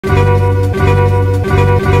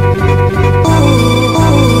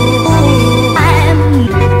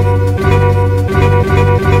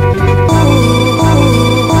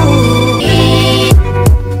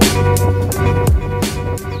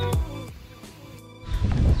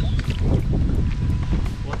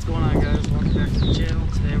What's going on, guys? Welcome back to the channel.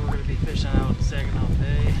 Today we're going to be fishing out in Saginaw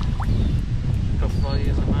Bay. A couple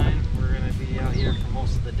buddies of mine. We're going to be out here for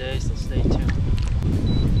most of the day, so stay tuned.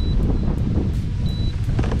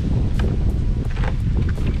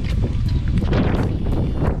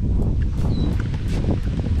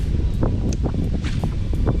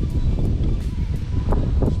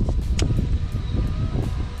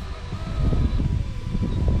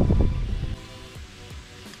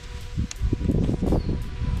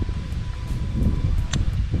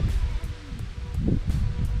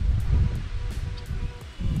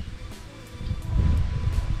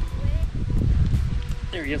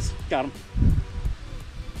 There he is. Got him.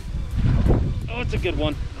 Oh, it's a good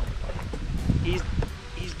one. He's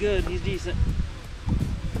good. He's decent.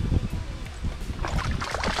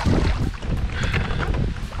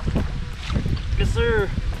 Yes, sir.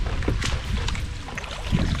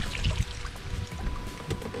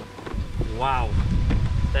 Wow.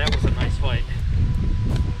 That was a nice fight.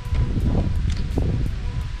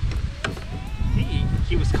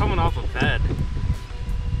 He was coming off a bed,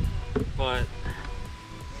 but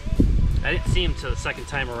I didn't see him till the second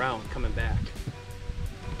time around coming back.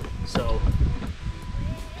 So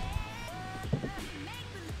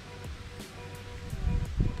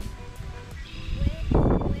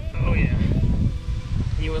oh yeah,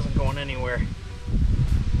 he wasn't going anywhere.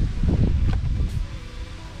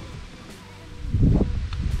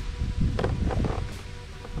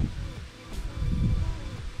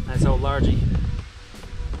 Nice old largie.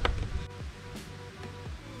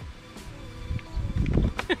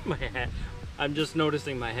 My hat. I'm just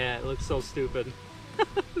noticing my hat. It looks so stupid. Look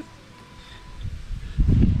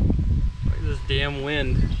at this damn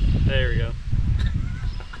wind. There we go.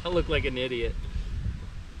 I look like an idiot.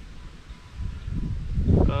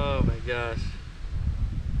 Oh my gosh.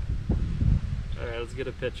 Alright, let's get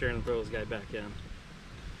a picture and throw this guy back in.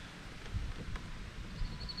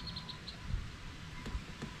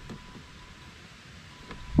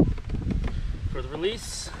 For the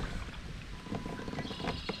release.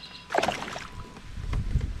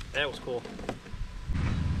 That was cool.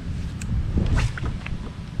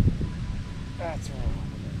 That's right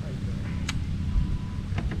there.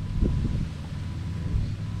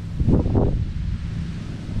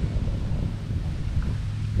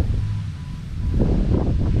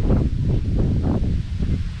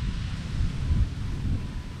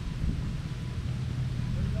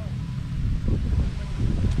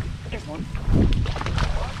 There's one.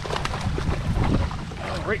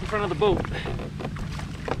 Oh, right in front of the boat.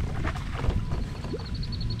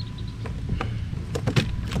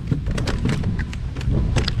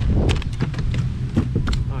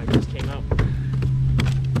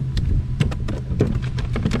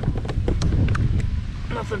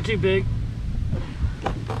 Nothing too big.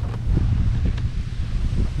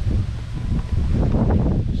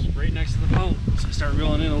 Just right next to the boat. So I started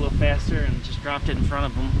reeling in a little faster and just dropped it in front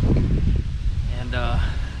of him. And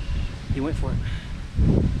he went for it.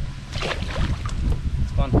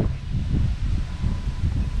 It's fun.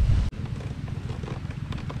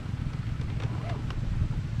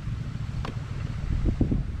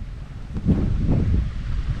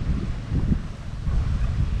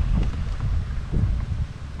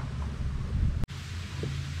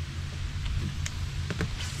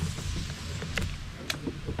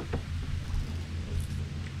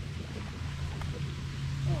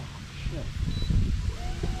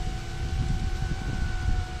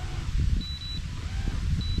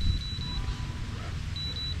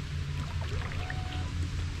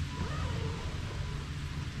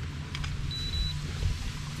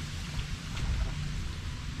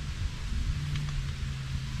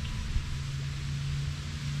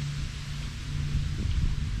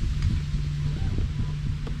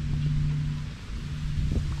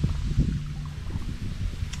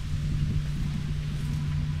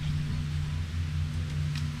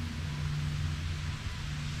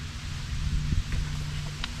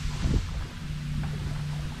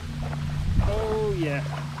 Yeah,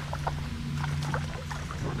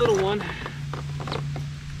 little one.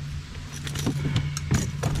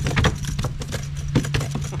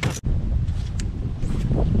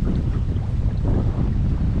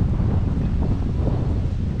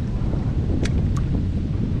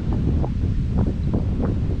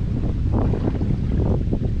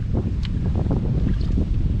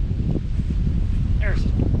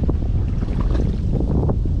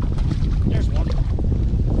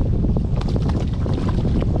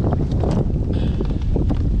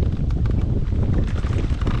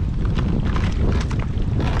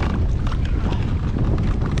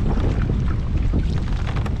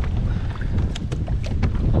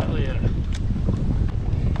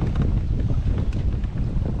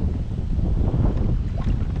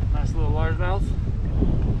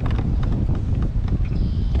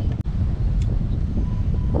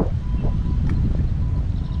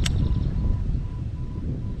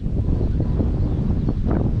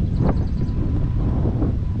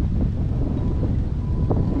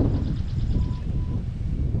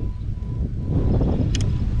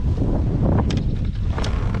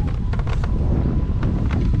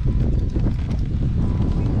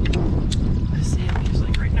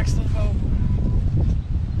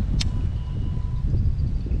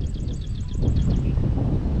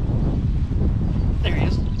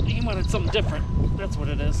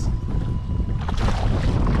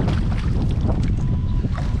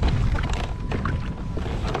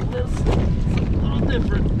 this. This is a little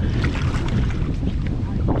different.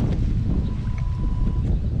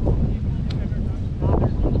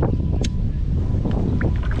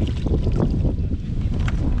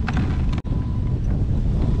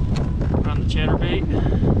 On the chatterbait.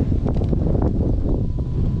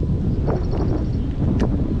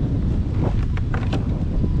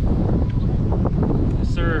 Yes,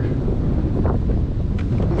 sir.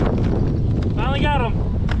 Finally got him.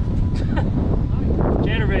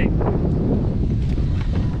 Chatterbait.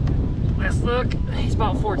 Last look, he's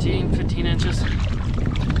about 14, 15 inches.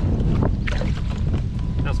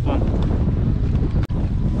 That was fun.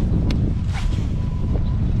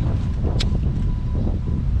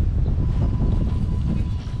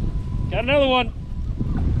 Got another one.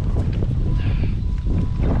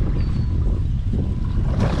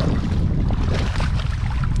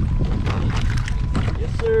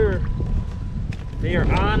 Yes, sir. They are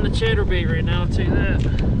on the chatterbait right now, I'll tell you that.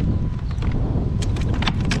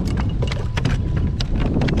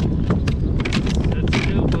 Sit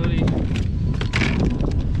still, buddy.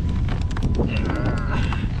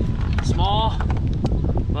 Small,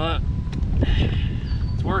 but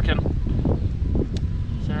it's working.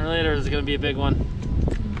 Sooner or later, this is going to be a big one.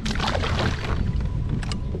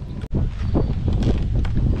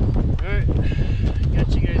 Alright,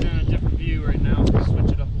 got you guys on a different view right now.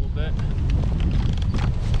 Switch it up a little bit.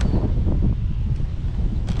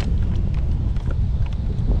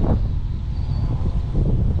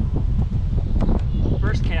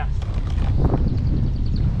 First cast.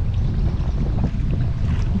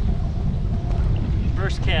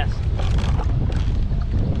 First cast.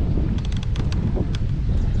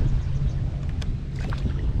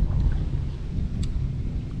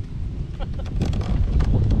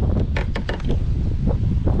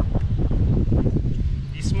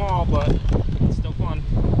 He's small, but it's still fun.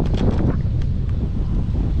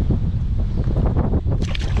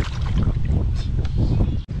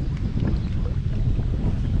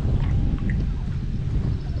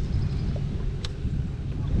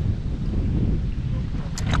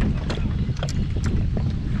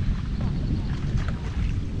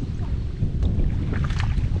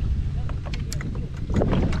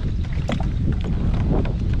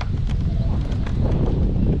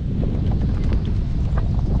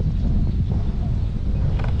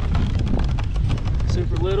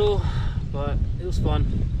 Super little, but it was fun.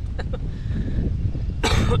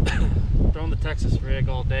 Throwing the Texas rig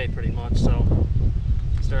all day pretty much, so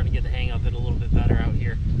I'm starting to get the hang of it a little bit better out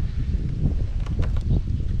here.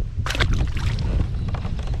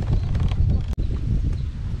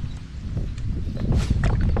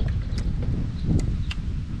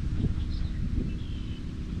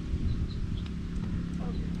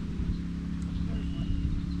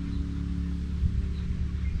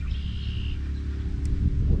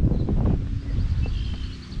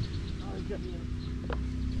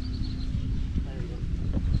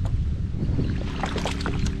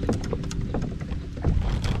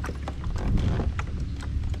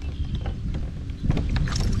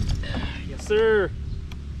 Yes, sir.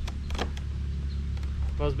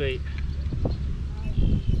 Buzzbait.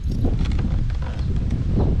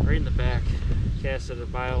 Right in the back. Cast it a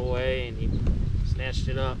mile away and he snatched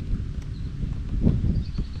it up.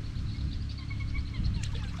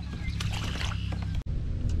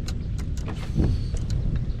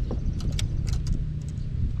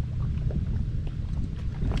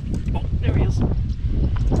 Oh, there he is.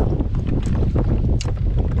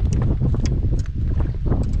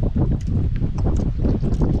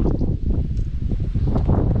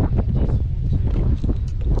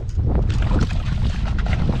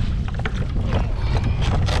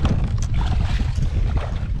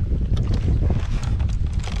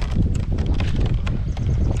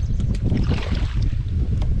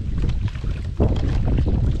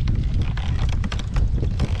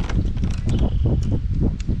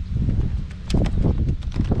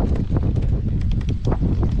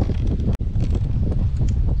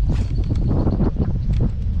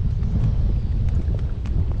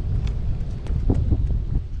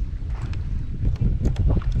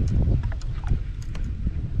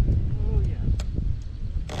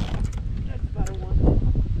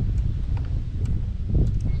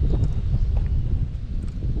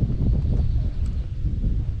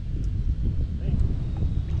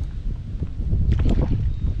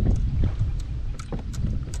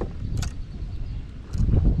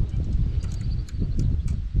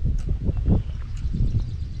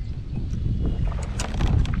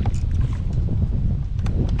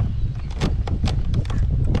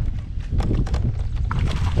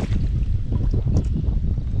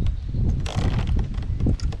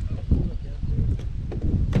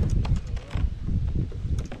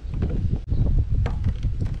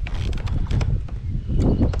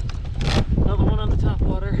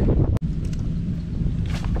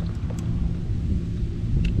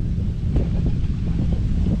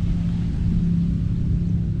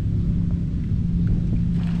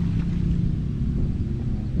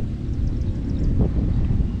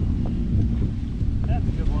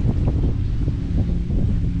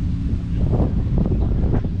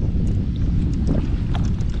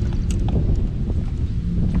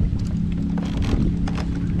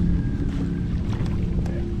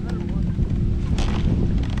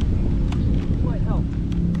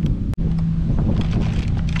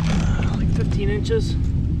 inches.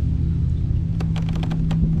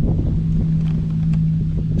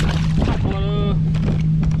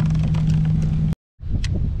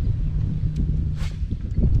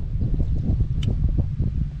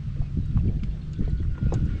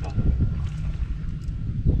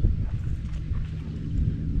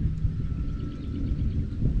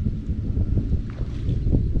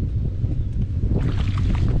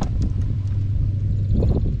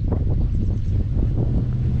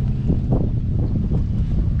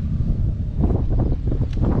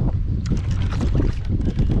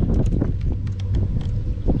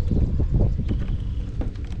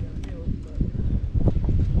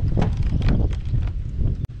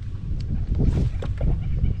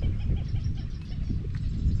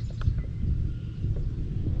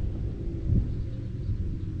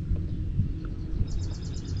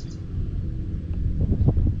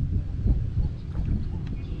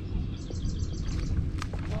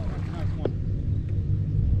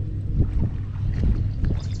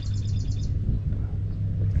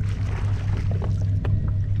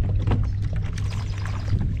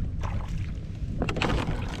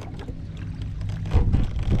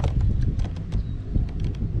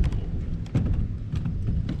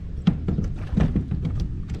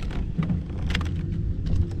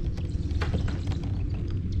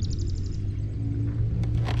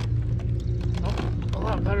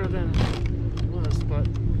 Better than it was, but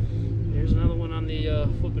here's another one on the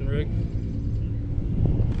flipping rig.